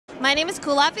My name is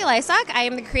Kulap Vilaysack. I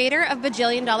am the creator of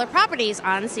Bajillion Properties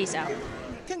on Seeso.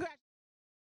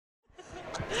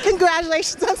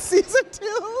 Congratulations on season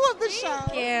 2 of the show.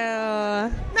 Thank you. Now,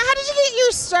 how did you get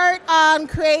your start on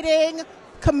creating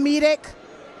comedic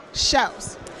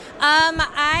shows?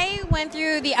 I went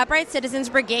through the Upright Citizens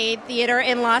Brigade Theater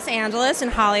in Los Angeles in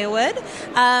Hollywood.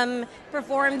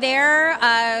 Performed there,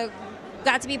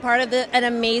 got to be part of an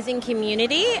amazing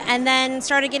community, and then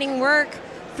started getting work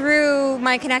through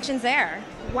my connections there.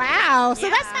 Wow, so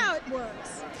that's how it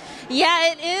works.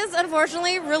 Yeah, it is,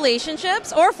 unfortunately,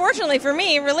 relationships, or fortunately for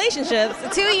me, relationships.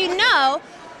 It's who you know,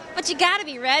 but you gotta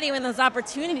be ready when those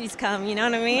opportunities come, you know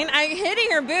what I mean? I'm hitting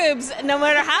her boobs, no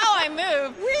matter how I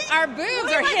move, our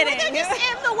boobs are hitting.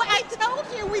 I told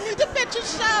you, we need to pitch a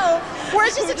show where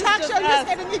it's just a talk show, just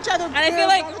hitting each other. And I feel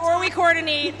like, or we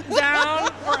coordinate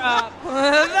down or up.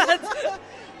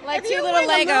 Like two little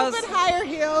Legos. If you were a little bit higher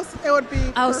heels, it would be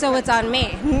perfect. So it's on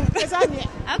me. It's on you.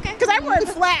 Okay. Because I'm wearing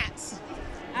flats.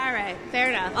 All right, fair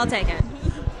enough. I'll take it.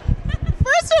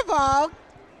 First of all,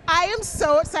 I am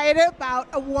so excited about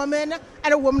a woman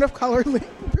and a woman of color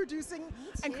producing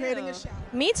and creating a show.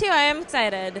 Me too. I am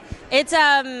excited. It's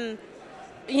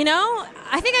you know,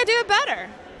 I think I do it better.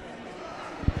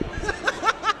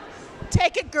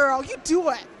 Take it, girl. You do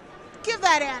it. Give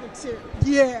that attitude.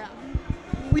 Yeah.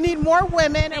 We need more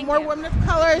women and more women of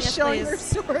color showing their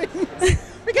stories. Because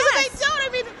if they don't, I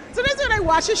mean, sometimes when I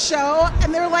watch a show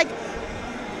and they're like,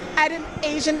 I had an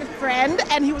Asian friend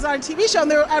and he was on a TV show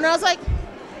and I was like,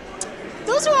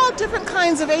 those are all different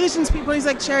kinds of Asians people. He's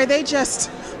like, Cherry, they just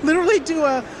literally do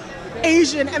a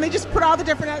Asian and they just put all the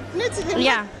different ethnicities.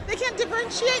 Yeah. Like, they can't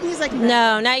differentiate. And he's like,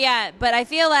 no, not yet. But I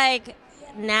feel like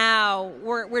now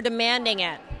we're demanding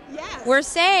it. Yes. We're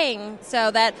saying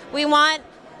so that we want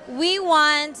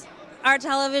our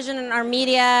television and our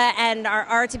media and our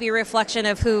art to be a reflection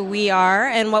of who we are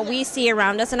and what we see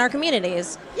around us in our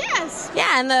communities. Yes.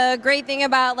 Yeah, and the great thing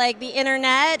about like the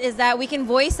internet is that we can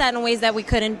voice that in ways that we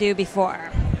couldn't do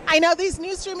before. I know these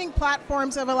new streaming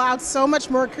platforms have allowed so much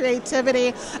more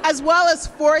creativity, as well as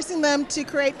forcing them to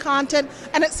create content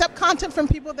and accept content from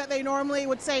people that they normally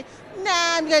would say, nah,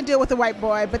 I'm going to do it with a white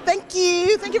boy, but thank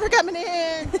you for coming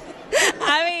in.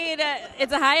 I mean,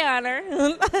 it's a high honor.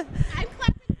 I'm clapping.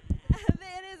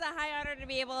 It is a high honor to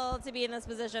be able to be in this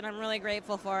position. I'm really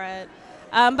grateful for it.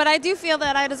 But I do feel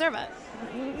that I deserve it.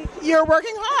 You're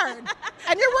working hard,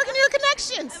 and you're working your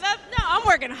connections. No, I'm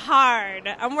working hard.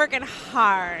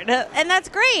 And that's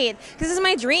great, because this is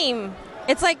my dream.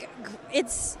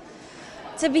 It's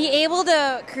to be able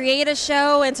to create a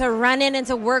show and to run in and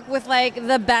to work with, like,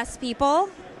 the best people.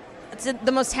 It's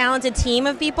the most talented team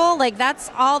of people. Like,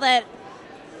 that's all that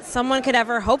someone could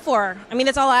ever hope for. I mean,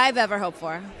 that's all I've ever hoped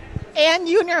for. And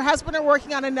you and your husband are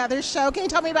working on another show. Can you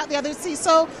tell me about the other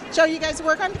Seeso show you guys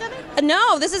work on together?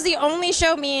 No, this is the only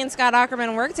show me and Scott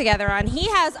Aukerman work together on. He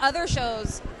has other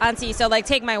shows on Seeso, like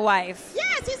Take My Wife.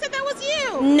 Yes, he said that was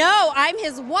you. No, I'm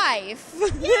his wife.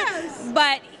 Yes.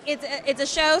 But it's a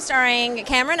show starring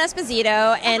Cameron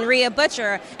Esposito and Rhea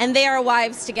Butcher, and they are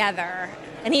wives together.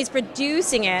 And he's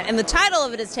producing it, and the title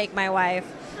of it is Take My Wife,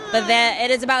 but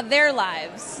it is about their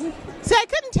lives. See, I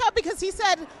couldn't tell because he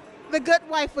said The Good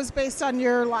Wife was based on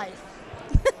your life.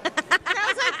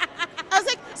 I was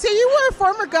like, so you were a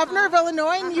former governor of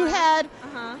Illinois and you had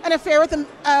an affair with a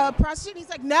prostitute? And he's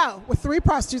like, no, with 3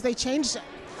 prostitutes, they changed it.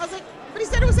 I was like, but he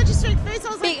said it was such a straight face. I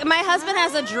was like, my husband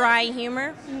has a dry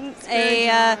humor.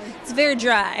 It's very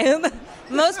dry.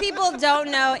 Most people don't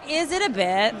know, is it a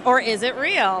bit or is it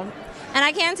real? And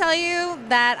I can tell you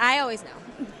that I always know.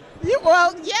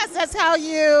 Well, yes, that's how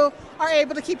you are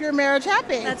able to keep your marriage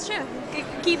happy. That's true.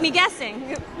 Keep me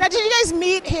guessing. Now, did you guys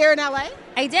meet here in LA?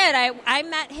 I did. I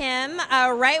met him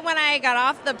right when I got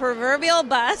off the proverbial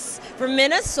bus from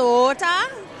Minnesota.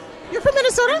 You're from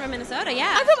Minnesota? I'm from Minnesota,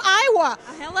 yeah. I'm from Iowa.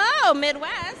 Hello,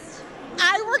 Midwest.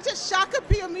 I worked at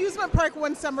Shakopee Amusement Park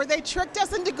one summer. They tricked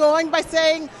us into going by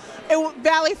saying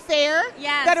Valley Fair,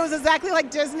 that it was exactly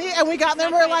like Disney, and we got there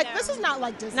and we were like, this is not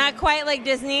like Disney. Not quite like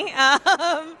Disney.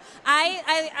 I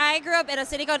grew up in a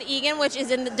city called Eagan, which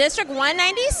is in the District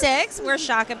 196, where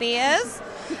Shakopee is.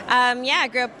 I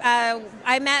grew up,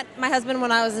 I met my husband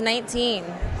when I was 19.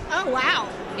 Oh, wow.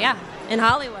 Yeah, in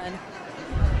Hollywood.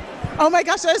 Oh my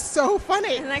gosh, that is so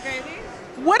funny. Isn't that crazy?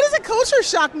 What is a culture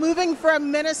shock moving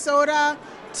from Minnesota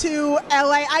to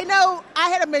LA? I know I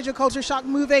had a major culture shock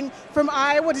moving from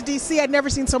Iowa to DC. I'd never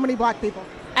seen so many black people.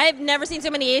 I've never seen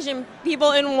so many Asian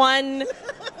people in one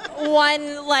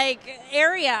like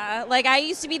area. Like, I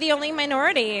used to be the only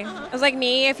minority. It was like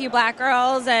me, a few black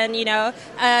girls, and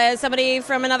somebody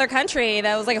from another country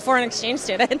that was like a foreign exchange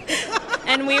student.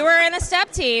 And we were in a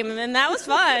step team, and that was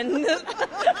fun.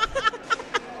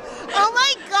 Oh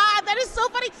my God, that is so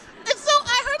funny. It's so,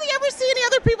 I hardly ever see any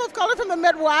other people of color from the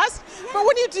Midwest, but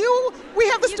when you do, we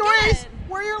have the stories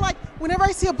where you're like, whenever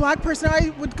I see a black person,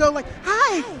 I would go like,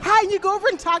 hi, and you go over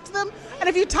and talk to them, and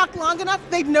if you talk long enough,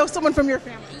 they'd know someone from your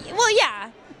family. Well,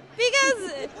 yeah,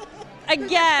 because,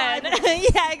 again,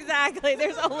 yeah, exactly,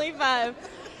 there's only 5.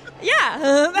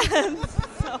 Yeah, that's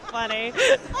so funny.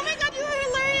 Oh my God, you are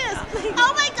hilarious.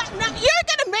 Oh my God, now you're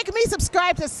going to make me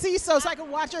subscribe to Seeso so I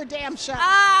can watch your damn show.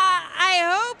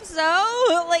 I hope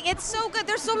so. Like, it's so good.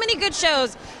 There's so many good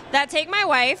shows that Take My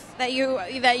Wife that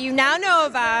you now know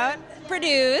about,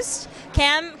 produced.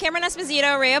 Cameron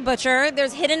Esposito, Rhea Butcher.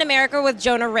 There's Hidden America with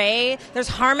Jonah Ray. There's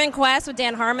Harmon Quest with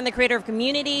Dan Harmon, the creator of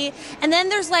Community. And then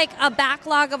there's like a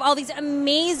backlog of all these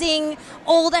amazing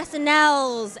old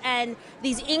SNLs and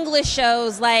these English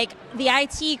shows like The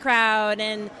IT Crowd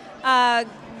and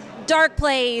Dark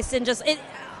Place and just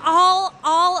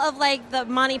all of like the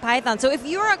Monty Python. So if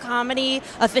you're a comedy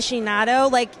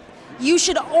aficionado, like you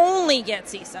should only get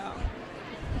Seeso.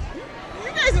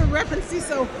 You guys are repping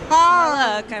Seeso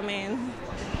hard. Look, I mean,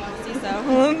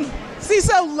 Seeso.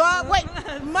 Seeso love. Wait,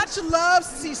 much love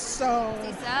Seeso.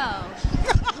 Seeso.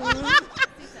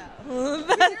 You're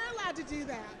allowed to do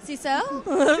that. Seeso?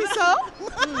 Seeso?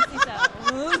 Seeso.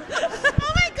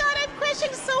 Oh my God, I'm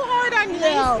crushing so hard on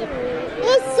you. It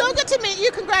was so good to meet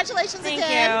you. Congratulations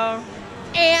again. Thank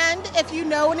you. And if you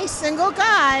know any single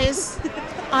guys,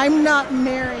 I'm not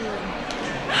married.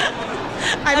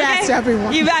 I've asked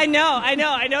everyone. I know. I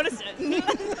noticed it.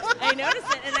 I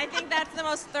noticed it, and I think that's the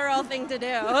most thorough thing to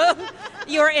do.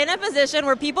 You're in a position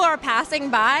where people are passing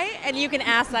by, and you can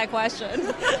ask that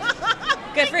question.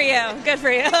 Good for you. Good for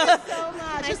you. Thank you so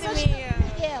much. Nice to meet you.